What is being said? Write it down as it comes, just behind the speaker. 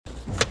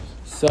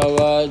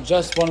So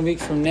just 1 week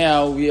from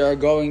now, we are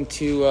going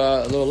to,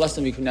 a little less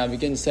than a week from now,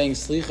 begin saying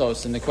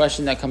selichos. And the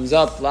question that comes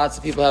up, lots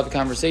of people have a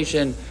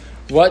conversation,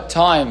 what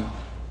time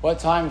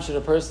should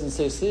a person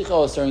say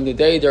selichos, during the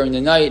day, during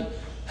the night?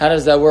 How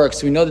does that work?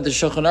 So we know that the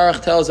Shulchan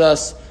Aruch tells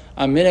us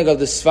a minhag of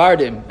the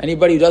Sfardim.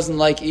 Anybody who doesn't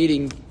like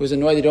eating, who's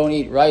annoyed they don't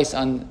eat rice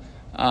on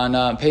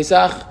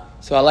Pesach,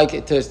 so I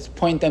like to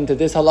point them to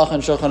this halacha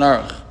in Shulchan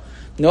Aruch.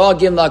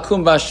 Noagim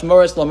lakum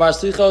b'shmoris lamar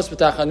selichos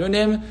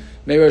b'tachanunim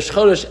me'rosh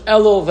chodesh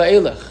elul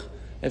va'elech.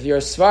 If you're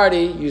a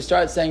Sephardi, you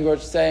start saying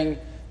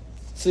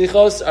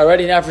selichos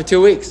already now for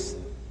 2 weeks.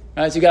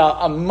 Right? So you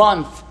got a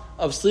month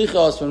of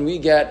selichos when we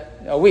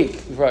get a week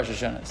before Rosh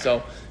Hashanah.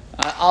 So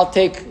I'll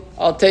take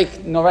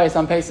no rice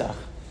on Pesach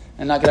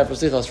and not get up for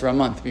selichos for a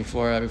month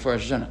before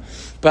Rosh Hashanah.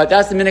 But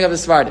that's the minhag of the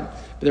Sephardim.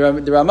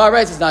 But the Ramah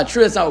writes it's not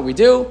true. It's not what we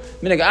do.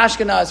 Minhag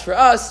Ashkenaz for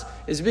us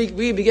is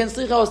we begin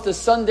selichos the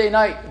Sunday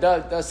night,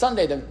 the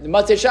Sunday, the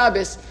Motzei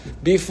Shabbos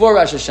before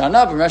Rosh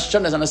Hashanah. But Rosh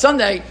Hashanah is on a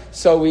Sunday,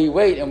 so we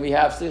wait and we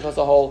have selichos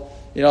a whole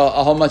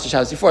Motzei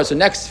Shabbos before. So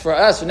next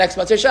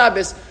Motzei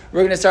Shabbos,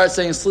 we're going to start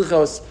saying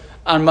selichos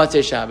on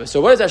Motzei Shabbos.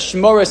 So what does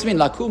Ashmores mean?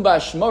 Lakum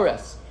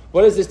ba'ashmores.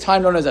 What is this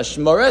time known as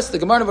Ashmores? The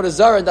Gemara of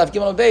Zara and Daf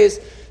Gimel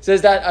Beis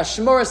says that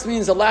Ashmores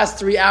means the last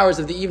 3 hours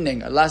of the evening,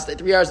 the last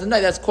 3 hours of the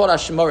night. That's called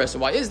Ashmores. So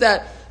why is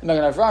that? The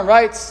Magen Avraham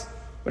writes,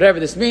 whatever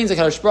this means, the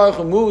Kadosh Baruch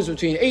Hu moves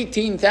between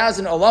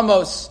 18,000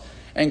 olamos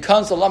and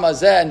comes to Olam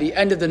Hazeh and the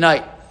end of the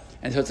night.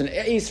 And so it's an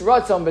Eis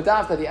Ratzon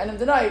B'dafka at the end of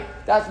the night.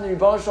 That's when the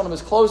Rebbeinu Shalom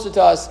is closer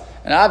to us.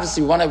 And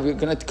obviously we're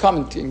going to come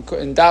and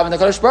daven the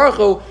Kadosh Baruch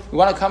Hu. We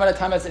want to come at a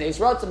time that's an Eis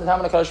Ratzon, the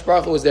time when the Kadosh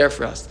Baruch Hu is there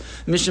for us.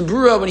 Mishnah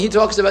Berurah, when he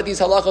talks about these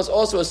halachos,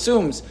 also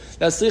assumes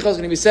that slicha is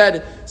going to be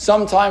said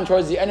sometime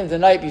towards the end of the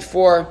night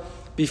before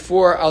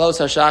Alos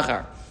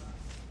HaShachar.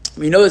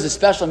 We know there's a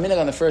special minhag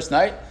on the first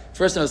night.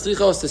 First night of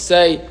slichos to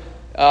say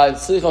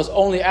slichos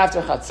only after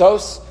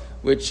chatzos,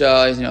 which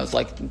it's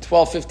like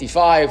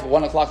 12:55,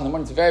 1 o'clock in the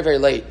morning. It's very, very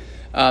late.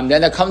 Then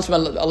that comes from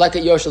a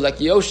Leket Yosher. Leket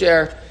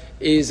Yosher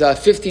is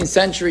 15th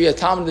century, a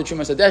Talmud of the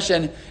Trumas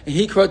Hadeshin, and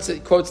he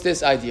quotes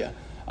this idea.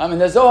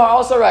 And the Zohar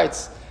also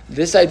writes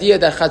this idea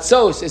that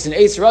chatzos is an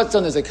Eis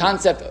Ratzon. There's a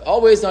concept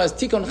always known as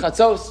Tikkun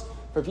Chatzos,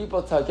 for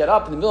people to get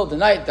up in the middle of the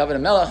night. David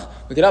HaMelech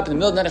would get up in the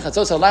middle of the night,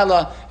 Chatzos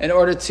HaLayla, in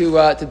order to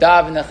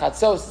daven the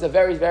Chatzos. It's a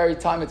very, very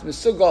time. It's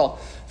Mesugal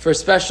for a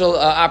special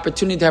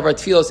opportunity to have our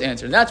tefillos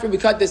answered. And that's where we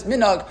cut this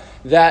minhag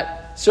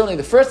that certainly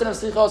the first night of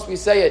slichos we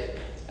say it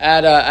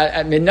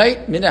at midnight,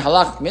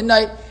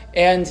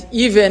 and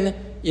even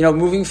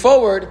moving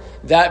forward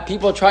that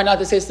people try not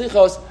to say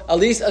slichos at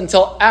least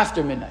until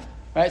after midnight.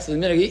 Right? So the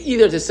minhag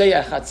either to say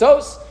at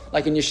Chatzos,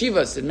 like in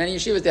yeshivas, in many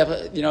yeshivas they have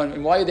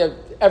in YU they have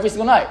every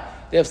single night.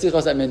 They have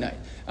slichos at midnight.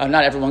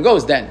 Not everyone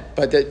goes then,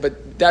 but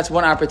that's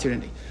one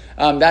opportunity.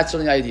 That's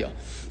certainly ideal.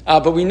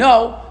 But we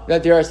know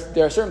that there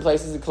are certain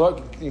places,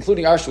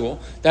 including our shul,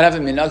 that have a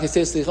minhag to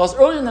say slichos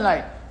early in the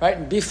night,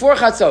 right before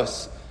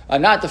chatzos,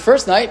 not the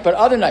first night, but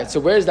other nights. So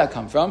where does that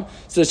come from?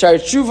 So the Shari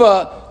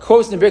Tshuva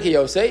quotes in Birkei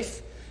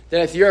Yosef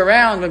that if you're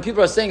around when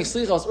people are saying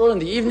slichos early in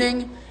the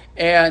evening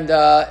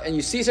and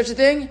you see such a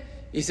thing,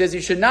 he says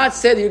you should not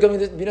say that you're going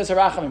to be minos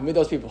harachamim with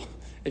those people.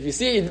 If you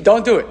see it,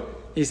 don't do it.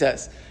 He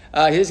says. He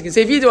says you can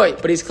say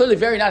vidoy, but he's clearly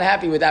very not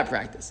happy with that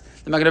practice.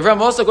 The Magen Avraham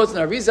also goes to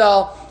the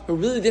Arizal, who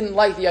really didn't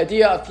like the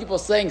idea of people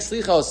saying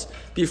slichos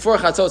before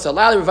chatzos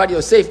halal. Ravad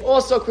Yosef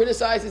also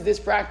criticizes this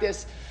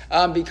practice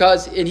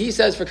because, and he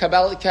says for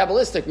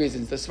Kabbalistic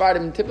reasons, the Sephardi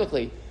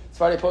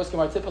poskim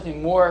are typically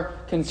more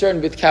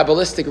concerned with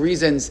Kabbalistic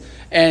reasons,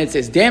 and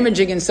it's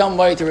damaging in some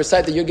way to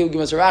recite the Yud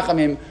Gimel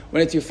Rachamim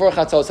when it's before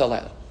chatzos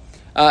halal.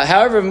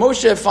 However,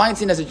 Moshe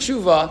Feinstein has a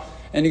tshuva,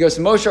 and he goes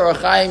to Moshe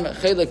Orchaim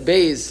Chelik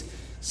Beis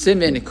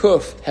Simin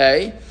Kuf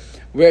Hey,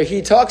 where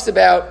he talks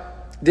about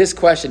this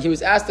question. He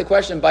was asked the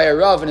question by a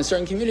Rav in a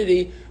certain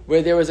community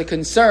where there was a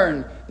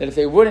concern that if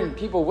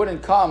people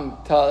wouldn't come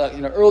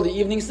to early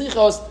evening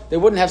slichos, they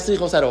wouldn't have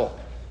slichos at all.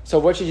 So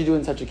what should you do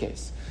in such a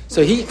case?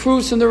 So he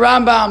quotes from the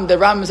Rambam. The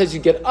Rambam says you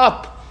get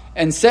up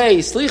and say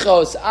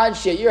slichos ad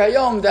she'ir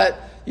hayom, that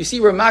you see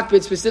we're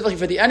makbid specifically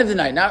for the end of the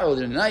night, not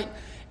earlier in the night.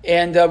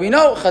 And we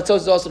know chatzos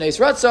is also an eis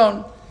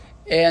ratzon.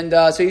 And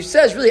so he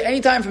says really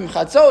any time from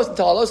chatzos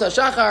until alos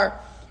hashachar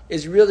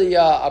is really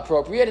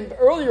appropriate, and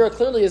earlier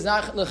clearly is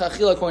not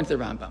l'chachila according to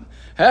the Rambam.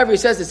 However, he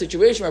says the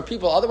situation where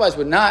people otherwise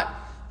would not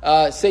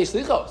say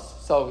slichos.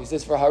 So he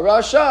says for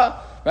harasha,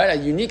 right,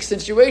 a unique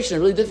situation, a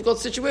really difficult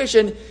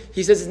situation,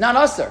 he says it's not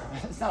aser.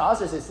 It's not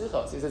aser to say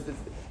slichos. He says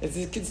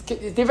it's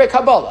divrei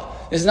Kabbalah.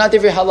 It's not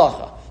divrei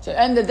halacha. So at the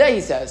end of the day,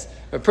 he says,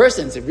 if a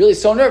person's really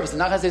so nervous and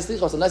not going to say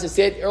slichos unless they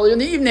say it earlier in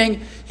the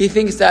evening, he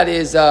thinks that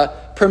is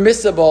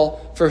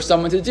permissible for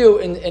someone to do,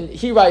 and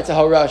he writes a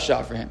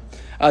harasha for him.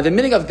 The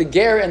meaning of the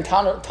Ger and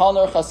Talmud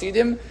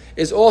Chasidim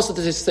is also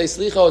to say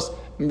slichos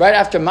right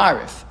after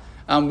Marif.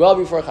 Well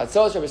before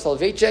Chatzos, Rabbi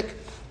Soloveitchik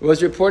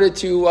was reported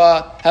to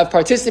have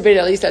participated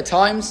at least at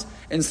times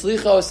in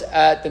slichos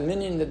at the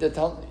minyan.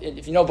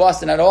 If you know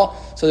Boston at all,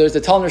 so there's the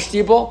Talmud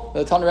Shtibel.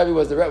 The Talmud Rebbe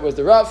was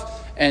the Rav,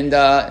 and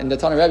the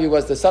Talmud Rebbe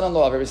was the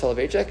son-in-law of Rabbi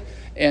Soloveitchik.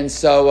 And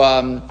so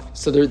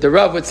the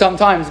Rav would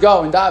sometimes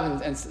go and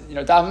daven and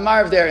daven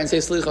Marav there and say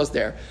selichos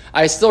there.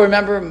 I still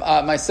remember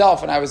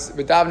myself when I was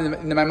with davening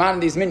in the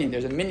Maimonides minyan.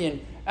 There's a minyan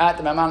at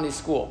the Maimonides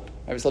school.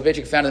 I was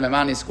Soloveitchik founded the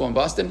Maimonides school in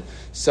Boston.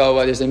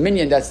 So there's a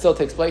minyan that still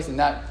takes place in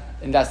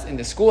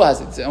the school,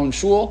 has its own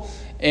shul,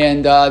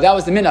 and that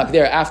was the minhag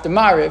there. After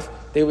Marav,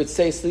 they would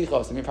say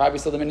selichos. I mean, probably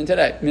still the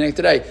minhag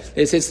today.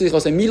 They say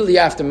selichos immediately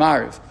after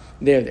Marav.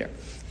 There.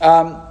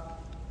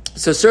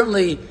 So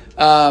certainly,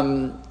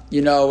 and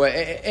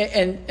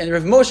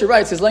Rav Moshe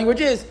writes, his language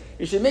is,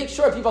 you should make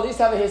sure people at least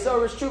have a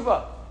Hesorish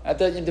tshuva. At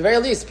the very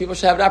least, people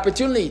should have an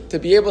opportunity to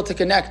be able to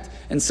connect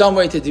in some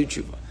way to do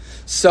tshuva.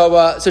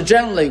 So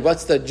generally,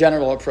 what's the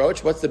general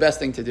approach? What's the best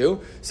thing to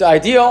do? So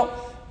ideal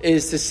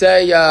is to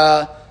say,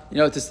 to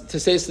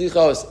say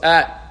slichos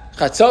at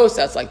chatzos.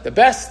 That's like the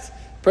best.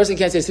 Person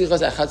can't say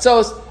slichos at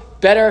chatzos.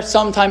 Better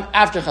sometime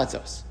after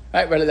chatzos.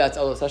 Right, whether that's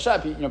Olos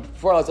Hashach,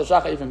 before Olos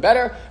Hashach, even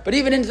better. But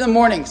even into the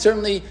morning,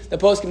 certainly the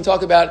post can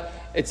talk about.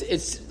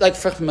 It's like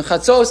from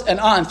Chatzos and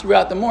on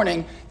throughout the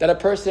morning that a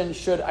person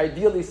should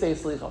ideally say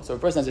slichos. So a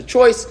person has a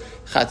choice: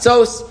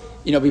 Chatzos,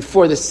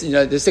 before the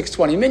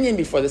 6:20 minyan,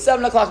 before the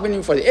 7 o'clock minyan,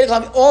 before the 8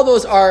 o'clock. All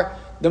those are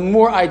the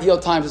more ideal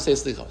times to say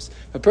slichos.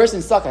 If a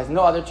person stuck has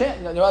no other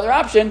chance, no other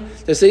option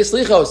to say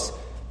slichos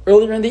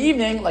earlier in the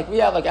evening, like we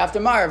have, like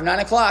after Marav, 9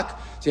 o'clock.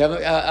 So you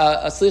have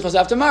a slichos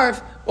after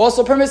Marav,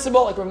 also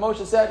permissible, like Rav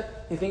Moshe said,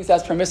 he thinks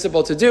that's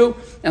permissible to do,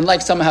 and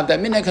like some have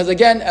that minhag, because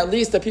again, at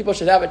least the people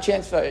should have a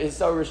chance for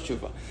Hesorish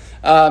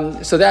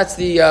tshuva. So that's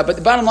but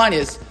the bottom line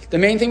is, the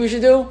main thing we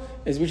should do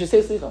is we should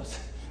say slichos.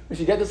 We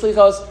should get the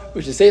slichos,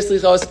 we should say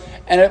slichos,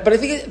 but I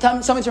think it's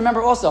something to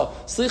remember also,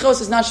 slichos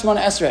is not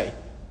Shemona Esrei.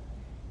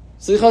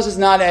 Slichos is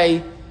not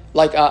a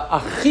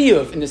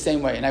chiyuv in the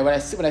same way, and when I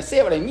say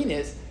it, what I mean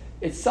is,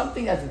 it's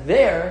something that's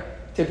there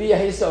to be a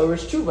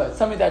Hesorish tshuva. It's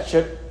something that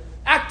should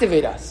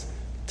activate us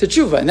to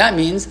tshuva. And that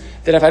means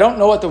that if I don't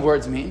know what the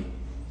words mean,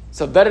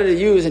 so better to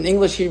use an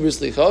English Hebrew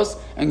slichos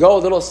and go a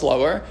little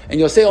slower, and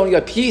you'll say only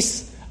a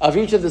piece of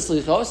each of the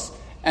slichos,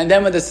 and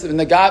then when the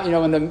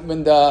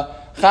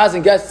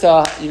chazan gets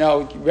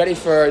ready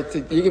for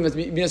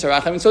Yigim Minas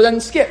Harachim, so then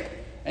skip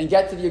and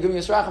get to the Yigim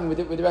Minas Harachim with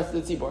the rest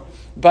of the tzibor.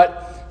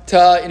 But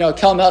to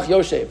Kel Melech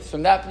Yoshev.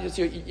 From that,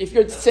 if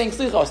you're saying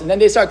slichos and then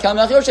they start Kel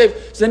Melech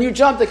Yoshev, so then you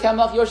jump to Kel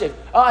Melech Yoshev.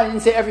 I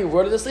didn't say every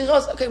word of the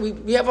slichos. Okay,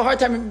 we have a hard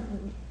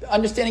time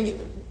understanding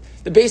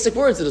the basic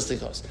words of the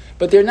slichos,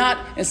 but they're not.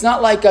 It's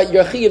not like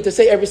you're chiv to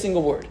say every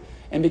single word.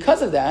 And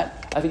because of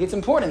that, I think it's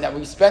important that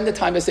we spend the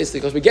time to say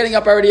slichos. We're getting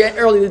up already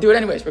early to do it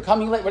anyways. We're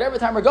coming late. Whatever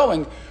time we're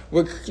going,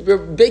 we're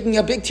making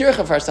a big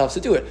tircha for ourselves to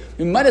do it.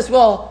 We might as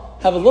well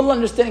have a little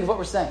understanding of what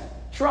we're saying.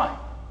 Try.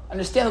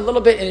 Understand a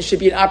little bit, and it should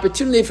be an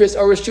opportunity for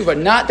Hesorish tshuva.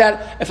 Not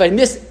that if I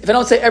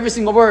don't say every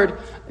single word,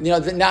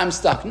 then now I'm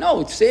stuck.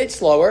 No, say it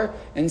slower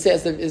and say,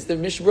 as the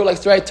Mishnah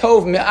likes to write,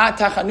 Tov me'at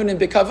tachanunim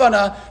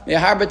bekavana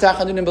me'harba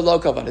tachanunim below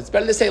kavana. It's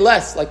better to say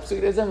less, like say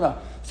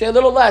a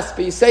little less,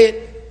 but you say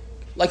it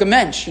like a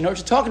mensch. You know what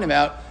you're talking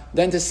about,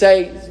 than to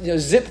say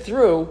zip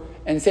through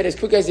and say it as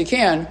quick as you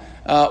can,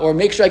 or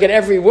make sure I get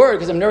every word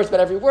because I'm nervous about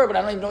every word, but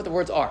I don't even know what the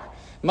words are.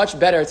 Much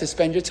better to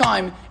spend your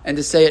time and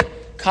to say it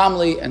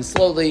calmly and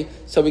slowly,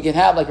 so we can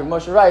have, like Rav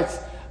Moshe writes,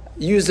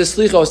 use the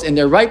slichos in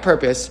their right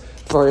purpose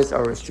for his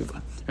Hesorish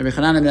tshuva.